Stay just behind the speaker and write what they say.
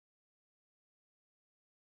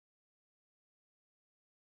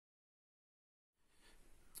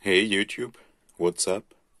Hey YouTube, what's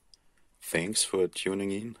up? Thanks for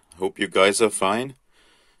tuning in. Hope you guys are fine.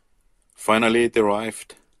 Finally it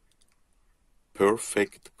arrived.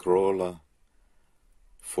 Perfect crawler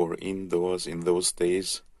for indoors in those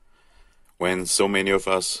days when so many of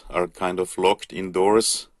us are kind of locked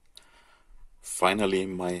indoors. Finally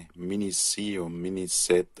my mini C or mini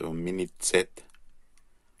set or mini Z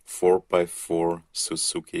 4x4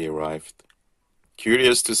 Suzuki arrived.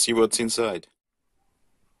 Curious to see what's inside.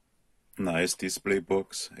 Nice display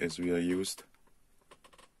box as we are used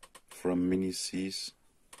from mini Cs.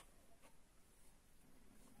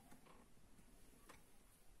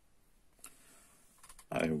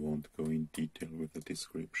 I won't go in detail with the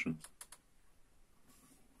description.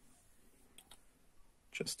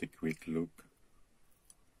 Just a quick look,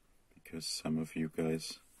 because some of you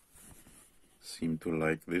guys seem to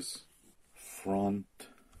like this. Front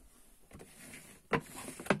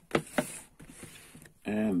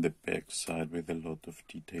and the back side with a lot of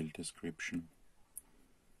detailed description.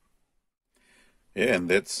 Yeah, and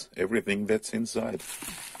that's everything that's inside.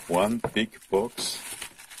 One big box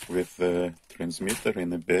with a transmitter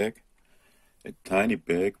in a bag, a tiny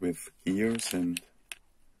bag with gears and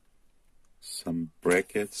some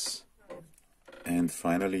brackets, and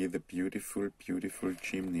finally the beautiful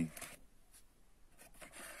Jimny.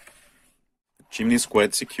 The Jimny is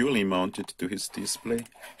quite securely mounted to his display.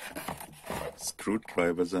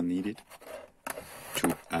 Screwdrivers are needed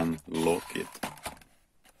to unlock it.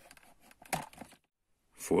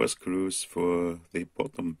 4 screws for the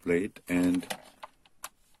bottom plate and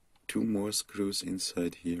 2 more screws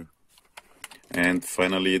inside here. And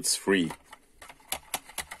finally it's free.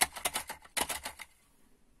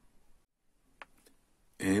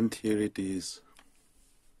 And here it is.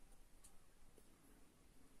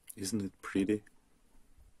 Isn't it pretty?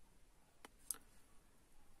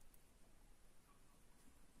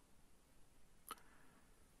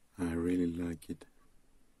 I really like it.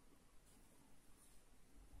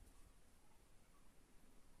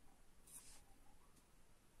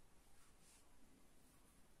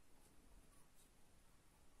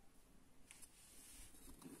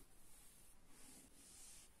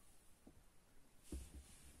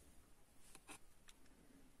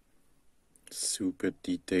 Super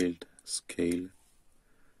detailed scale,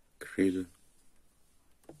 grill,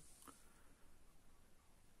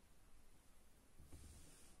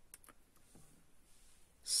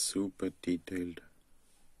 super detailed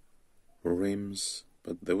rims,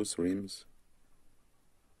 but those rims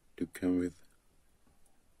do come with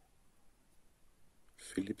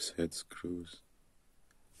Phillips head screws.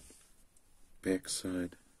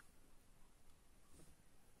 Backside,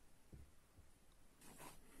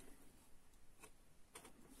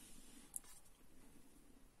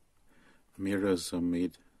 mirrors are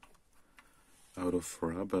made out of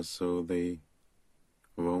rubber, so they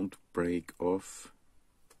won't break off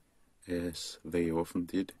as they often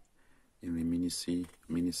did in the Mini C,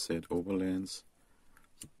 Mini Z overlands.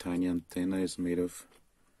 The tiny antenna is made of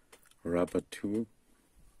rubber too.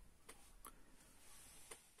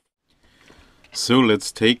 So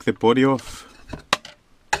let's take the body off.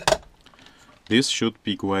 This should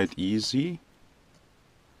be quite easy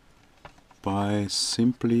by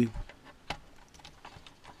simply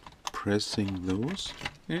pressing those.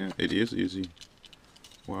 Yeah, it is easy.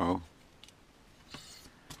 Wow.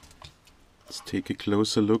 Let's take a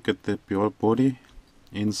closer look at the pure body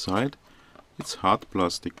inside. It's hard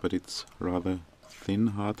plastic, but it's rather thin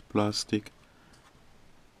hard plastic.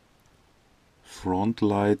 Front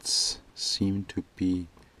lights seem to be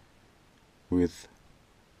with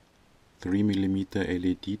 3mm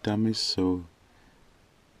LED dummies, so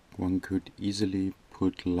one could easily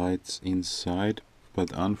put lights inside,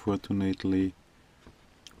 but unfortunately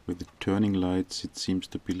with the turning lights it seems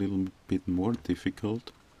to be a little bit more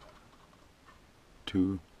difficult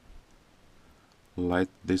to light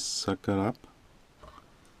this sucker up.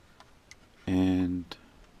 And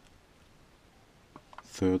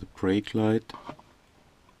third brake light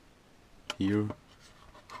here,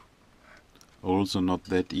 also not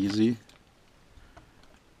that easy,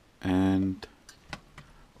 and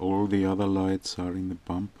all the other lights are in the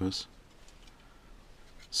bumpers.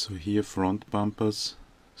 So here front bumpers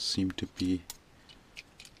seem to be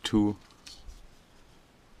 2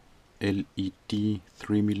 LED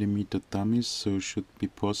 3mm dummies, so should be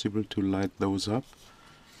possible to light those up.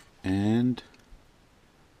 And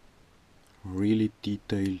really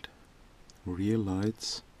detailed rear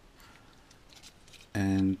lights,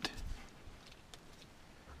 and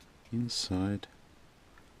inside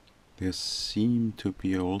there seem to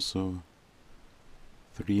be also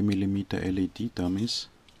 3mm LED dummies.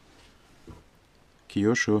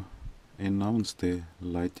 Kyosho announced the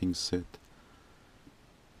lighting set.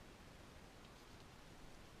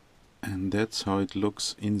 And that's how it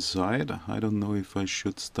looks inside. I don't know if I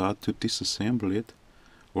should start to disassemble it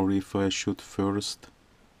or if I should first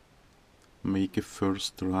make a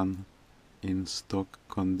first run in stock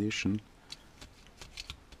condition.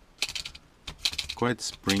 Quite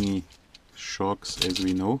springy shocks, as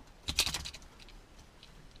we know.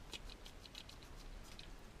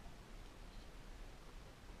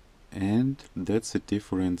 And that's the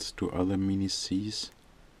difference to other Mini Cs.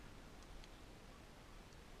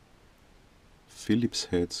 Phillips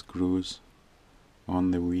head screws on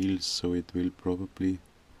the wheels, so it will probably,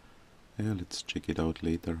 let's check it out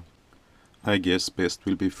later. I guess best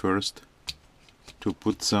will be first to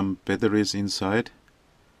put some batteries inside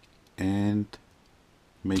and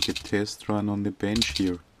make a test run on the bench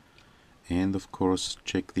here, and of course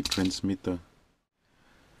check the transmitter.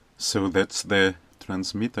 So that's the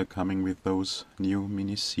transmitter coming with those new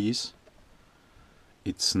Mini Cs.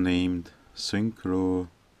 It's named Synchro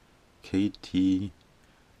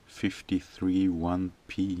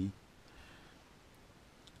KT531P.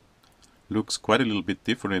 Looks quite a little bit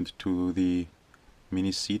different to the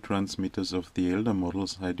Mini C transmitters of the elder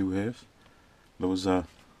models I do have. Those are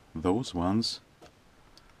those ones.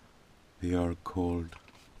 They are called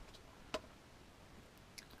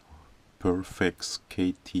Perfex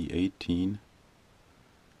KT18.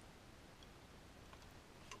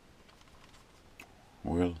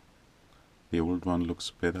 Well, the old one looks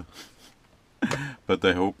better, but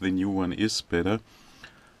I hope the new one is better.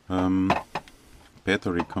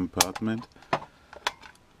 Battery compartment.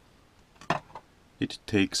 It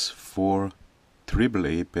takes 4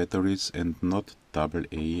 AAA batteries and not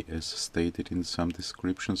AA as stated in some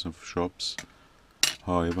descriptions of shops.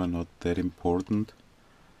 However, not that important.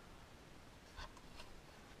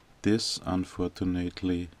 This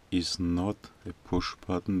unfortunately is not a push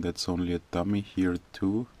button, that's only a dummy here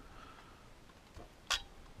too.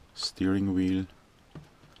 Steering wheel,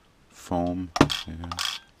 foam, yeah.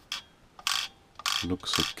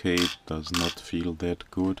 Looks okay, does not feel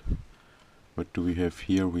that good. What do we have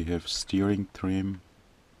here? We have steering trim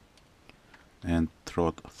and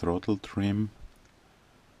throttle trim.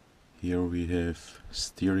 Here we have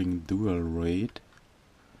steering dual rate,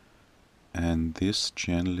 and this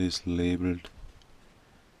channel is labeled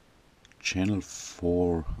channel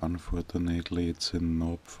 4. Unfortunately, it's a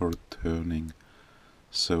knob for turning.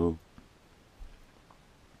 So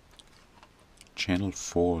channel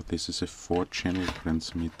 4, this is a 4-channel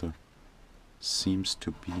transmitter. Seems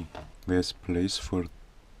to be. There's place for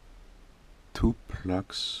 2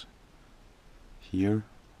 plugs here.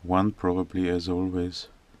 One probably, as always,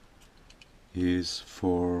 is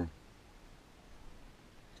for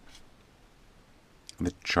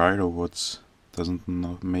the gyro, what doesn't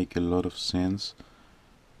make a lot of sense.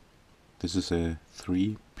 This is a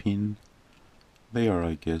 3-pin. They are,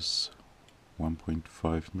 I guess,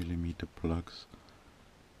 1.5mm plugs.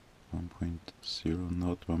 1.0,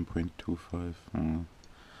 not 1.25.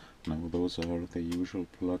 No, those are the usual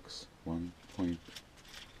plugs. 1. Where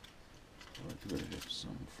do I have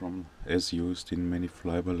some from? As used in many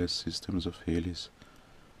fiberless systems of Helis.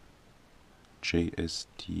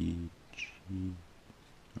 JSTG.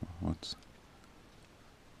 What's?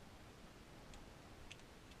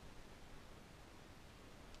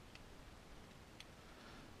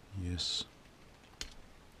 Yes.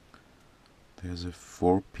 There's a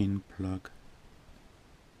 4-pin plug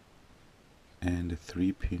and a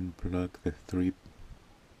 3-pin plug. The 3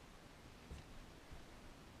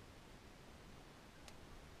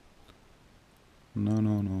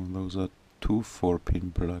 No, those are 2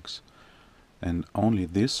 4-pin plugs, and only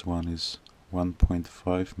this one is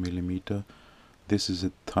 1.5mm. This is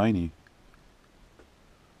a tiny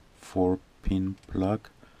 4-pin plug.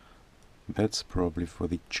 That's probably for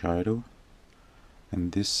the gyro.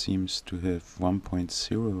 And this seems to have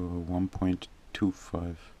 1.0 or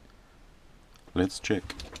 1.25. Let's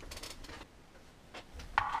check.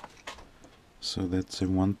 So that's a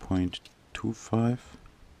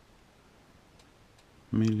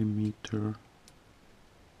 1.25mm.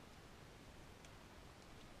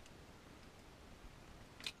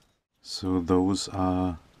 So those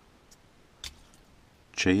are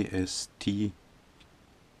JST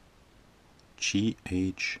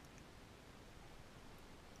GH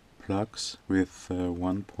plugs with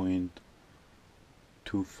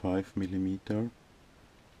 1.25mm,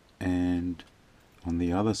 and on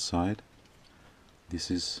the other side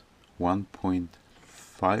this is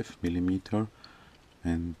 1.5mm,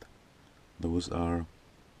 and those are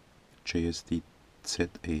JST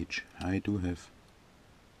ZH. I do have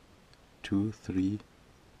 2, 3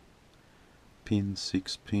 pin,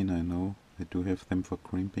 6 pin. I know I do have them for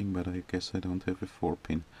crimping, but I guess I don't have a 4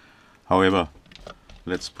 pin. However,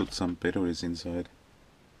 let's put some batteries inside.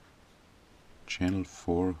 Channel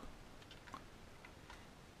 4,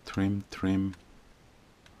 trim.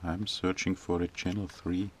 I'm searching for a channel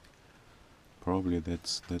 3. Probably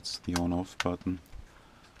that's the on-off button.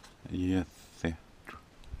 Yeah,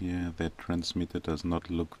 that transmitter does not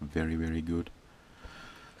look very good.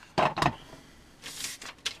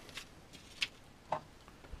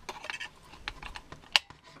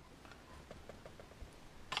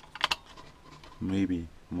 Maybe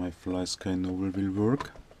my Fly Sky Novel will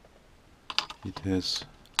work. It has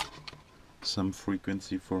some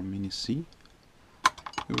frequency for mini C.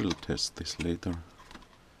 We will test this later.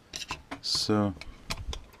 So,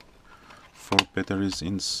 4 batteries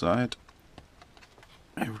inside.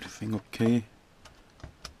 Everything okay.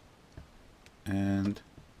 And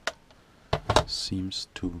seems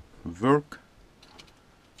to work.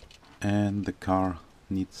 And the car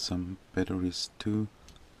needs some batteries too.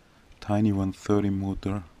 Tiny 130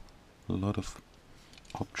 motor, a lot of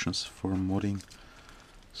options for modding.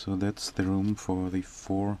 So that's the room for the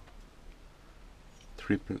 4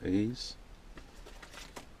 AAAs.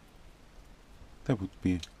 That would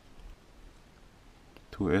be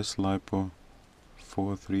 2S LiPo,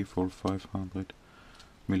 500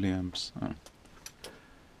 milliamps.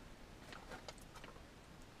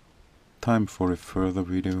 Time for a further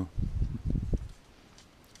video.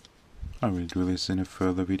 I will do this in a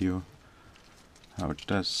further video. How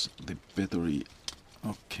does the battery?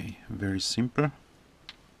 Okay, very simple.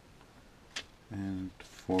 And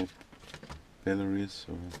 4 batteries,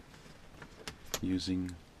 or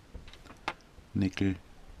using nickel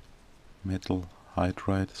metal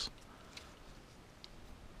hydrides,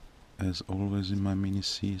 as always in my mini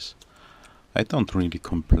Cs. I don't really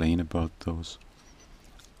complain about those.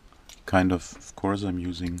 Of course I'm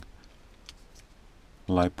using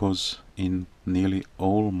lipos in nearly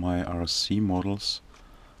all my RC models,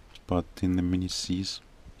 but in the mini Cs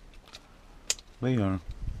they are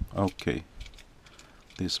okay.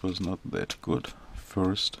 This was not that good.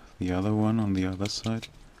 First, the other one on the other side.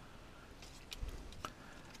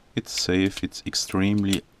 It's safe, it's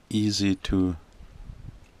extremely easy to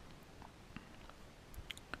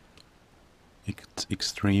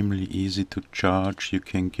charge. You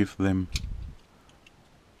can give them,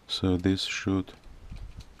 so this should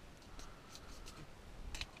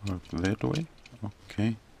work that way.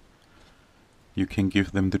 Okay. You can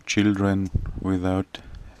give them to children without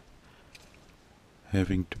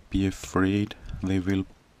having to be afraid they will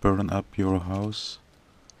burn up your house.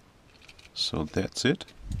 So that's it.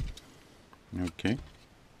 Okay.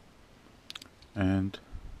 And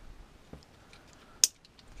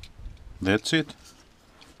that's it.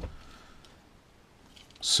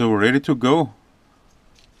 So ready to go.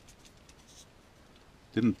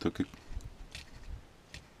 Didn't took it.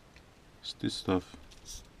 What's this stuff?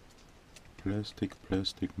 Plastic,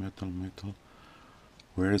 metal.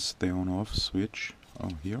 Where is the on-off switch? Oh,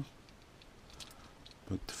 here.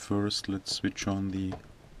 But first let's switch on the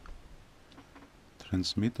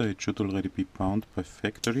transmitter. It should already be bound by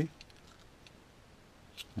factory.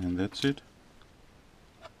 And that's it.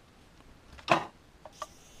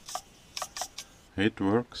 It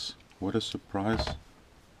works. What a surprise.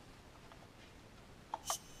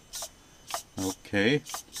 Okay,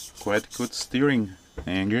 quite good steering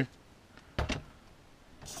angle.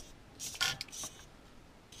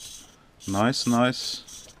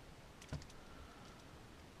 Nice.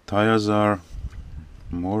 Tires are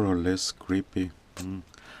more or less grippy,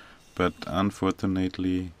 but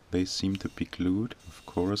unfortunately they seem to be glued, of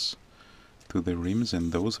course, to the rims,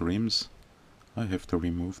 and those rims, I have to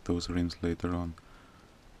remove those rims later on.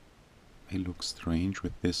 They look strange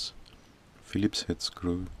with this Phillips head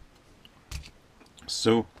screw.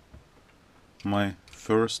 So, my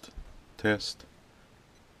first test.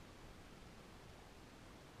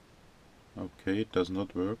 Okay, it does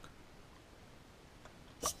not work.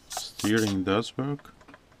 Steering does work,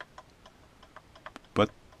 but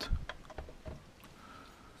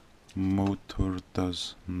motor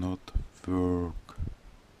does not work.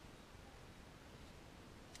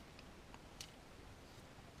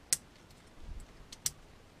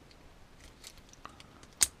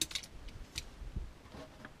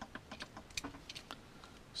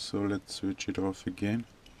 So let's switch it off again.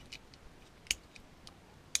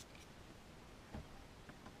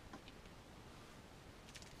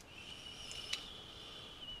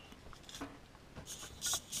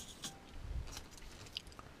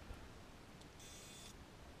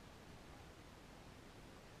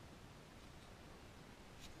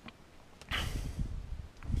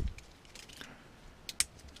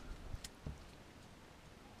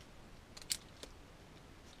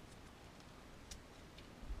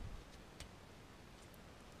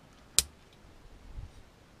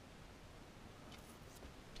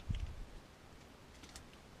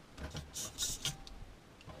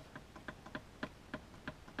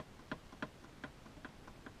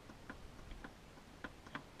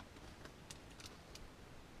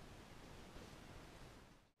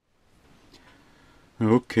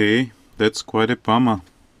 Okay, that's quite a bummer.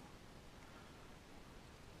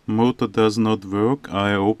 Motor does not work.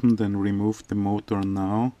 I opened and removed the motor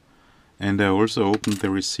now. And I also opened the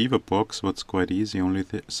receiver box, what's quite easy, only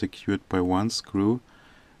secured by one screw.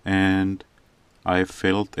 And I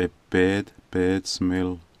felt a bad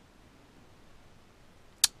smell.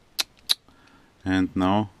 And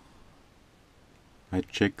now I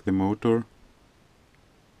check the motor.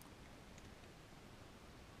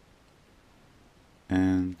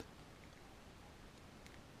 And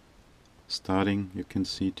starting, you can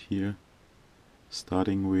see it here,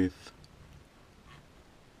 starting with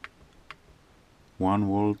 1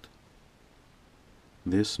 volt,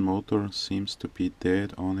 this motor seems to be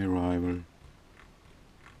dead on arrival.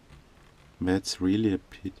 That's really a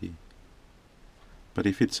pity. But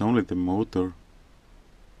if it's only the motor,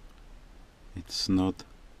 it's not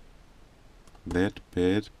that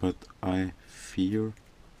bad, but I fear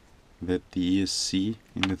that the ESC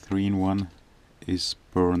in the 3-in-1 is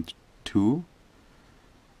burned too.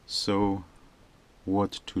 So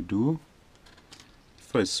what to do?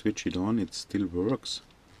 If I switch it on, it still works.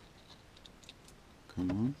 Come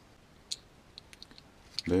on.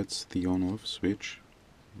 That's the on-off switch.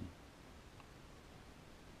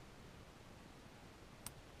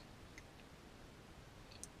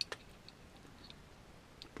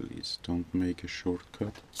 Please don't make a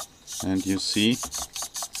shortcut. And you see,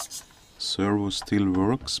 servo still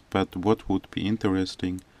works, but what would be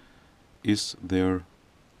interesting is their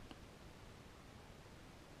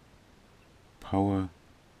power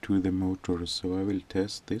to the motor. So I will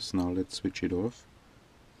test this now. Let's switch it off.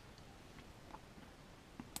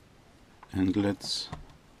 And let's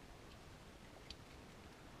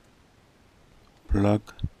plug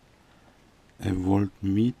a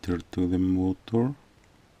voltmeter to the motor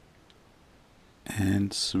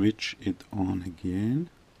and switch it on again.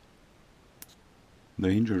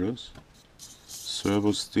 Dangerous.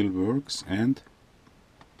 Servo still works, and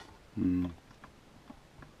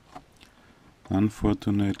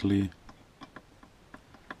unfortunately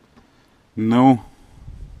no.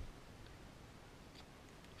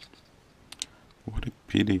 What a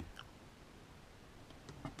pity.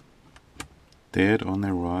 Dead on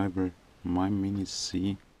arrival, my Mini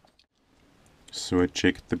C. So I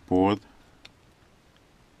checked the board,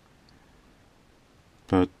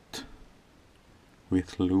 but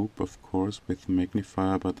with loop, of course, with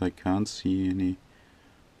magnifier, but I can't see any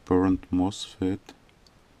burnt MOSFET.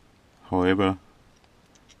 However,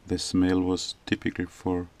 the smell was typical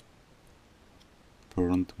for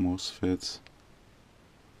burnt MOSFETs.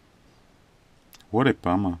 What a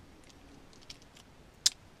bummer.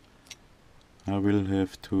 I will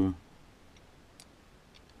have to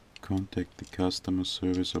contact the customer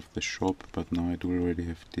service of the shop, but now I do already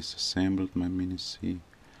have disassembled my Mini C.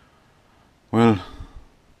 Well,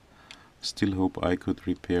 still hope I could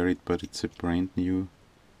repair it, but it's a brand new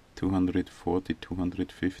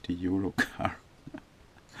 250 euro car.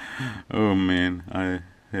 Oh man, I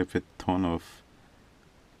have a ton of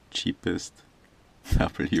cheapest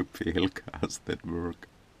WPL cars that work.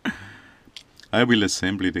 I will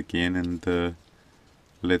assemble it again, and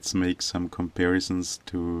let's make some comparisons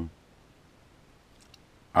to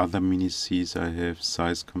other Mini Cs I have,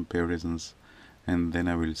 size comparisons, and then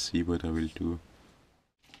I will see what I will do.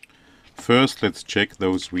 First, let's check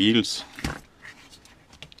those wheels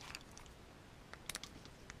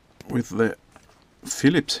with the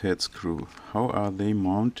Phillips head screw. How are they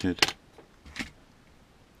mounted?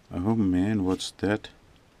 Oh man, what's that?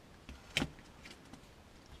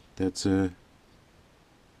 That's a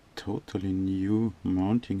totally new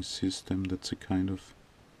mounting system. That's a kind of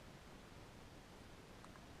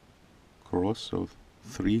cross of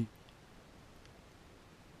 3.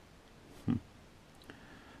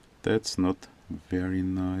 That's not very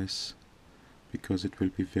nice, because it will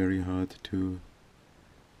be very hard to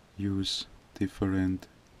use different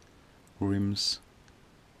rims.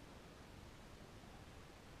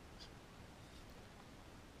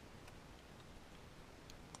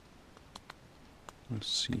 Let's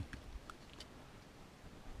see.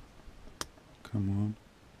 Come on.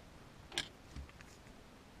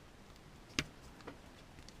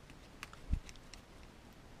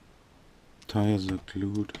 Tires are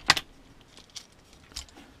glued.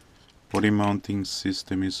 Body mounting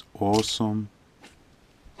system is awesome.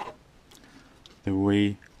 The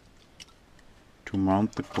way to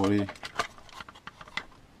mount the body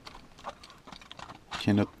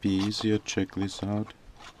cannot be easier. Check this out.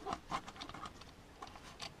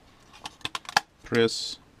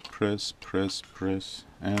 Press, press, press, press,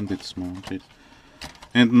 and it's mounted.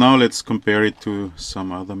 And now let's compare it to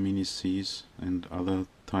some other Mini Cs and other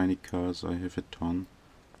tiny cars. I have a ton.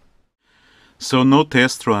 So no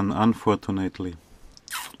test run, unfortunately.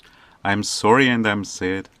 I'm sorry and I'm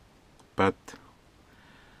sad, but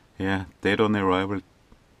yeah, dead on arrival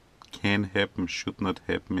can happen, should not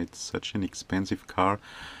happen. It's such an expensive car.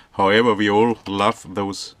 However, we all love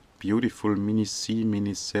those beautiful Mini C,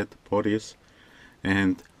 Mini Z bodies,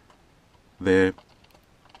 and the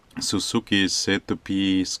Suzuki is said to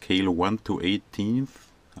be scale 1 to 18th.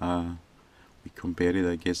 We compared it,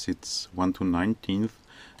 I guess it's 1 to 19th,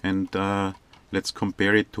 and let's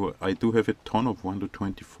compare it to, I do have a ton of 1 to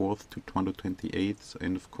 24th to 1 to 28th,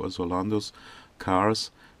 and of course Orlando's cars,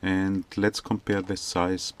 and let's compare the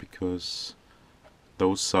size, because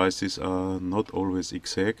those sizes are not always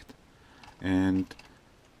exact. And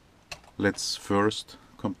let's first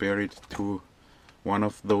compare it to one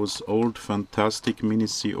of those old fantastic Mini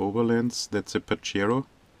C Overlands. That's a Pajero,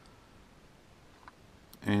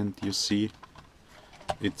 and you see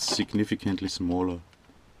it's significantly smaller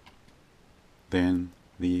than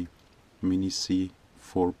the Mini C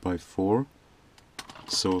 4x4,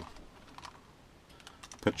 so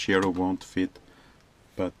Pajero won't fit.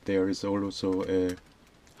 But there is also a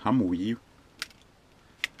Humvee,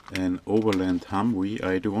 an Overland Humvee.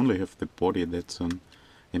 I do only have the body, that's on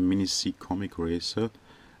a Mini C comic racer,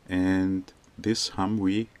 and this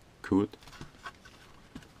Humvee could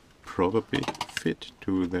probably fit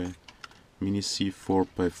to the Mini C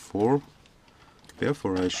 4x4.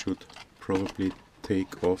 Therefore I should probably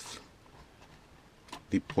take off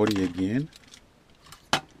the body again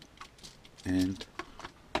and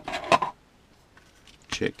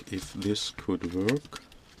check if this could work.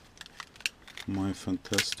 My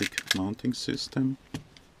fantastic mounting system,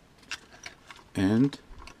 and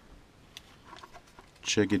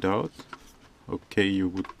check it out. Okay, you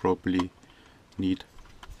would probably need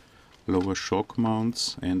lower shock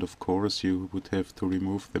mounts, and of course you would have to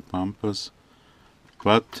remove the bumpers,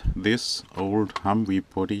 but this old Humvee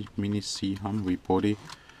body, Mini C Humvee body,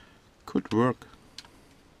 could work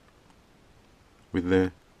with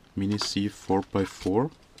the Mini C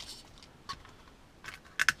 4x4.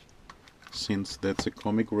 Since that's a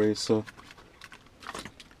comic racer,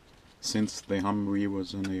 since the Humvee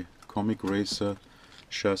was on a comic racer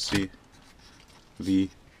chassis, the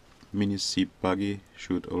Mini C buggy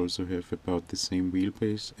should also have about the same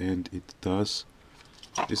wheelbase, and it does.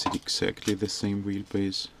 Is it exactly the same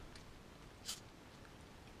wheelbase?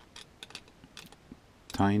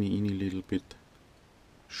 Tiny little bit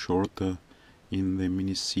shorter in the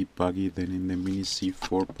Mini C buggy than in the Mini C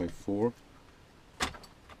 4x4.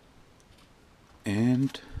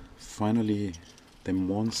 And finally the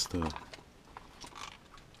Monster.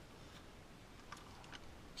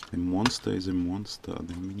 The Monster is a monster,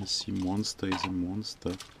 the Mini C Monster is a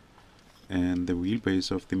monster, and the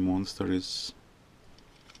wheelbase of the Monster is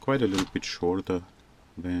quite a little bit shorter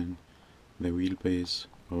than the wheelbase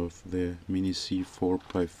of the Mini C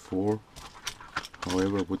 4x4.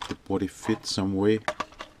 However, would the body fit some way?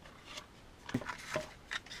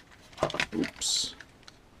 Oops.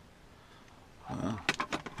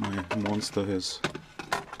 My Monster has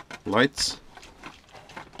lights.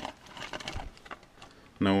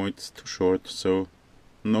 No, it's too short, so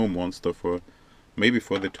no Monster for, maybe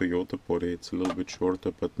for the Toyota body it's a little bit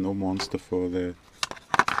shorter, but no Monster for the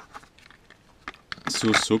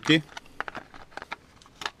Suzuki.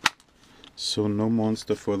 So no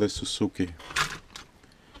Monster for the Suzuki.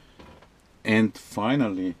 And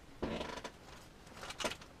finally,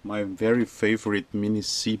 my very favorite Mini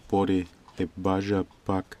C body, the Baja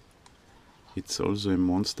Bug. It's also a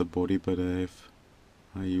monster body, but I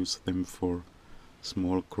use them for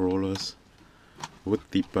small crawlers. Would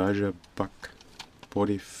the Baja Bug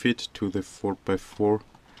body fit to the 4x4?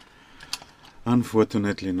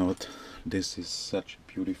 Unfortunately not. This is such a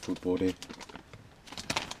beautiful body.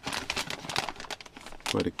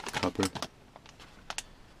 Quite a couple.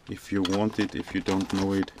 If you want it, if you don't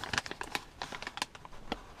know it,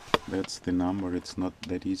 that's the number. It's not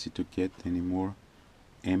that easy to get anymore.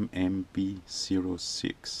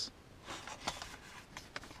 MMB06.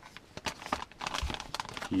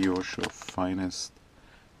 Kyosho finest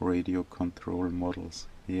radio control models.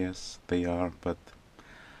 Yes, they are, but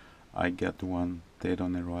I got one dead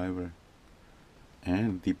on arrival.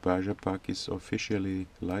 And the Baja Bug is officially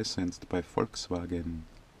licensed by Volkswagen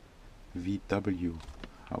VW.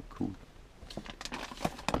 How cool.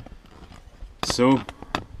 So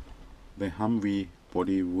the Humvee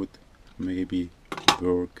body would maybe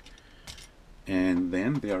work, and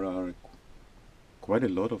then there are quite a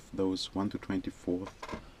lot of those 1 to 24th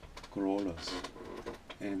crawlers,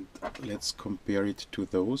 and let's compare it to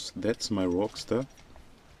those. That's my Rockster,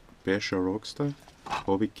 Becher Rockster,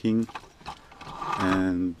 Hobby King,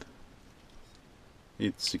 and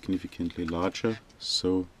it's significantly larger,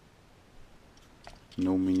 so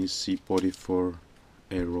no Mini C body for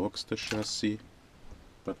a Roadster chassis.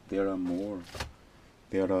 But there are more.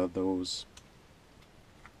 There are those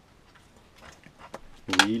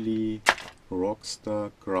really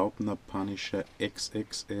Rockstar Graupner Punisher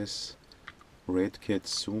XXS Red Cat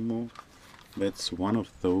Sumo. That's one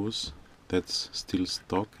of those that's still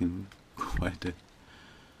stock in quite a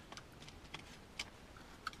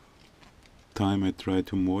time. I tried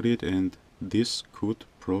to mod it, and this could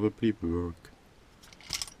probably work.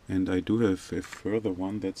 And I do have a further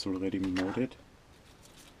one that's already modded.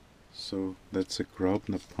 So that's a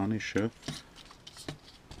Graupner Punisher.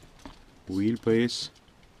 Wheelbase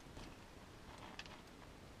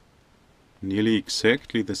nearly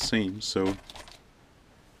exactly the same, so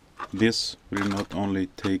this will not only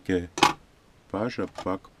take a Baja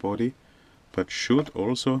bug body, but should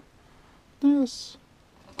also, yes,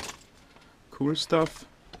 cool stuff,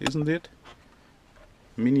 isn't it?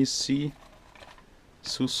 Mini C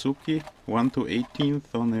Suzuki 1 to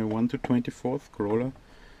 18th on a 1 to 24th crawler.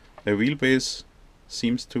 A wheelbase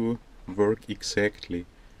seems to work exactly.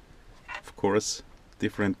 Of course,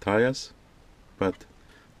 different tires, but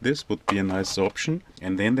this would be a nice option.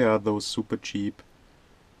 And then there are those super cheap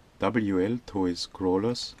WL Toys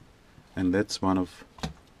crawlers, and that's one of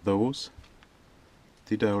those.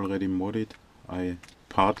 Did I already mod it? I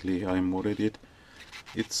modded it.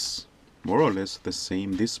 It's more or less the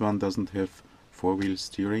same. This one doesn't have four-wheel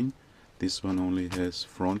steering. This one only has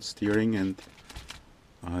front steering, and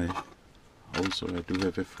I do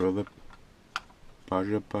have a further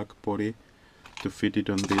Baja bug body to fit it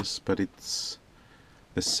on this, but it's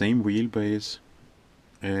the same wheelbase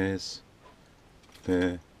as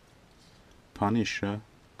the Punisher,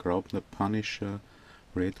 Graupner Punisher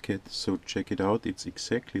Red Cat, so check it out, it's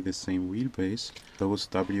exactly the same wheelbase. Those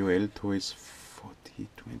WL Toys 40,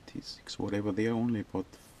 26, whatever, they are only about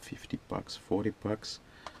 50 bucks, 40 bucks,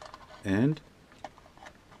 and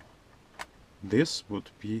this would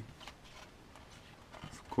be,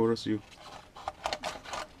 of course, you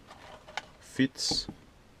fits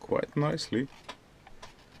quite nicely,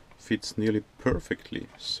 fits nearly perfectly,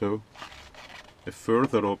 so a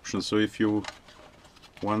further option. So if you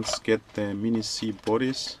once get the Mini C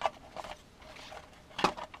bodies,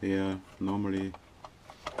 they are normally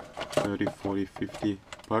 30, 40, 50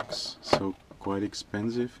 bucks, so quite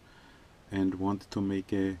expensive, and want to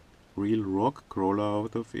make a real rock crawler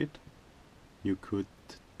out of it, you could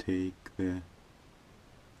take the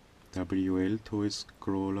WL Toys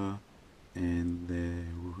crawler and the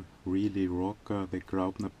really rocker, the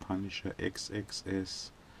Graupner Punisher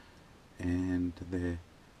XXS and the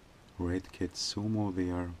Red Cat Sumo. They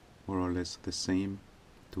are more or less the same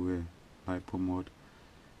to a hypo mod.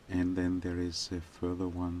 And then there is a further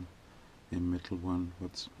one, a metal one.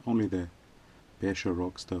 What's only the Baja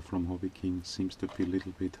Rockstar from Hobby King seems to be a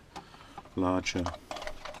little bit larger.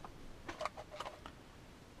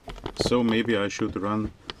 So maybe I should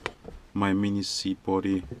run my Mini C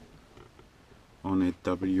body on a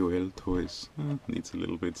WL Toys. Needs a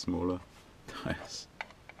little bit smaller tires.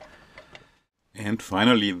 And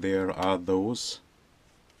finally there are those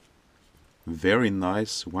very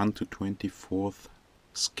nice 1 to 24th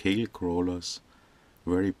scale crawlers,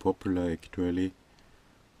 very popular actually.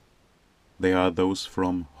 They are those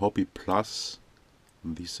from Hobby Plus.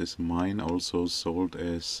 This is mine, also sold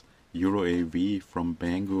as Euro AV from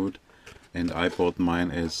Banggood, and I bought mine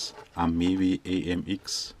as Amevi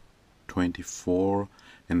AMX 24,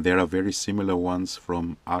 and there are very similar ones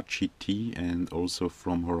from RGT and also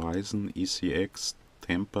from Horizon, ECX,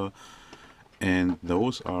 Tampa, and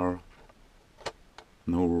those are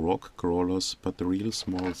no rock crawlers but real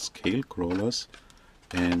small scale crawlers,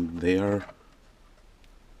 and they are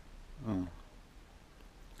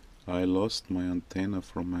I lost my antenna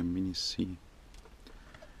from my Mini C,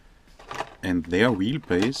 and their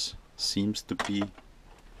wheelbase seems to be,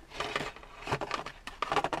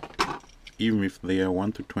 even if they are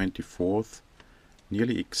 1 to 24th,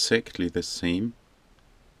 nearly exactly the same.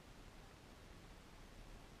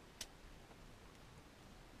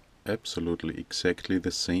 Absolutely exactly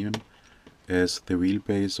the same as the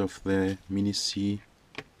wheelbase of the Mini C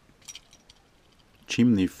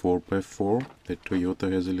Jimny 4x4. The Toyota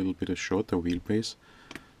has a little bit of shorter wheelbase,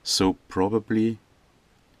 so probably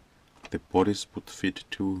the bodies would fit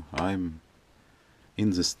too. I'm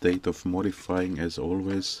in the state of modifying as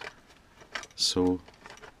always, so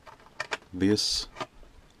this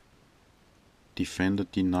Defender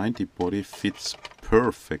D90 body fits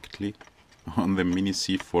perfectly on the Mini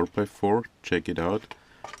C 4x4. Check it out,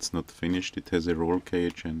 it's not finished, it has a roll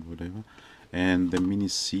cage and whatever, and the Mini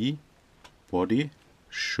C body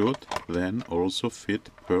should then also fit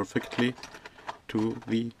perfectly to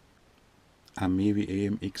the Amevi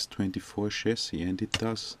AMX24 chassis, and it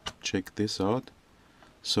does. Check this out.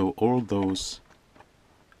 So all those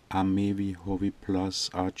Amevi, Hovi Plus,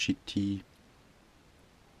 RGT,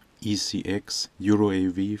 ECX, Euro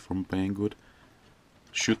AV from Banggood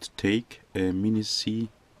should take a Mini C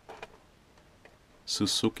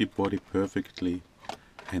Suzuki body perfectly,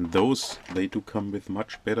 and those, they do come with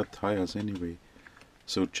much better tires anyway.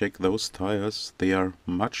 So check those tires, they are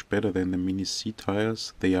much better than the Mini C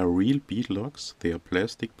tires. They are real beadlocks, they are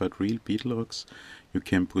plastic but real beadlocks. You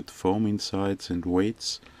can put foam insides and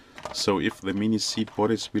weights. So if the Mini C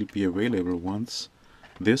bodies will be available once,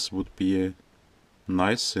 this would be a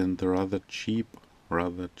nice and rather cheap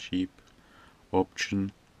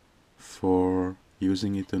option for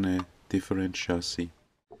using it on a different chassis.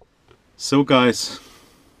 So guys,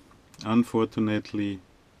 unfortunately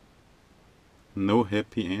no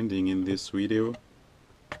happy ending in this video.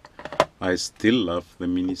 I still love the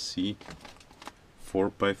Mini C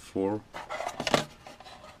 4x4,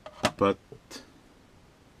 but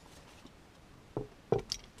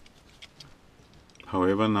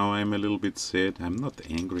however now I'm a little bit sad. I'm not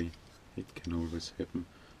angry, it can always happen.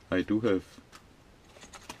 I do have,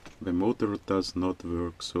 the motor does not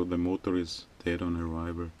work, so the motor is dead on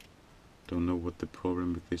arrival. Don't know what the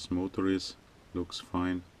problem with this motor is. Looks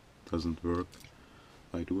fine, doesn't work.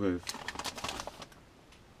 I do have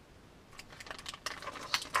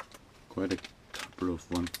quite a couple of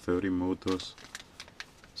 130 motors,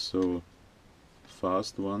 so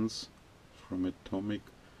fast ones from Atomic,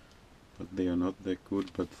 but they are not that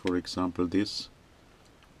good. But for example this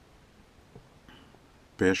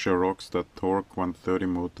Becher Rockstar Torque 130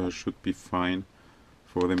 motor should be fine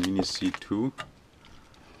for the Mini C2,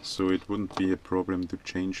 so it wouldn't be a problem to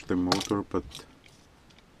change the motor, but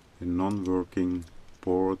a non-working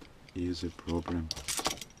board is a problem.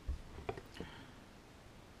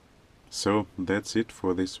 So that's it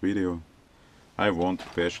for this video. I won't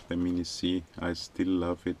bash the Mini C, I still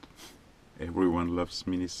love it. Everyone loves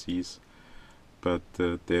Mini Cs, but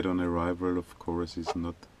dead on arrival of course is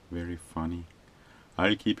not very funny.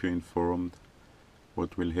 I'll keep you informed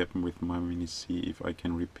what will happen with my Mini C, if I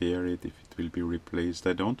can repair it, if it will be replaced.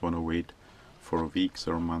 I don't want to wait for weeks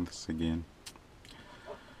or months again.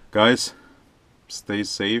 Guys, stay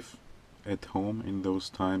safe at home in those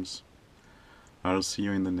times. I'll see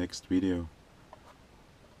you in the next video.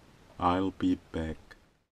 I'll be back.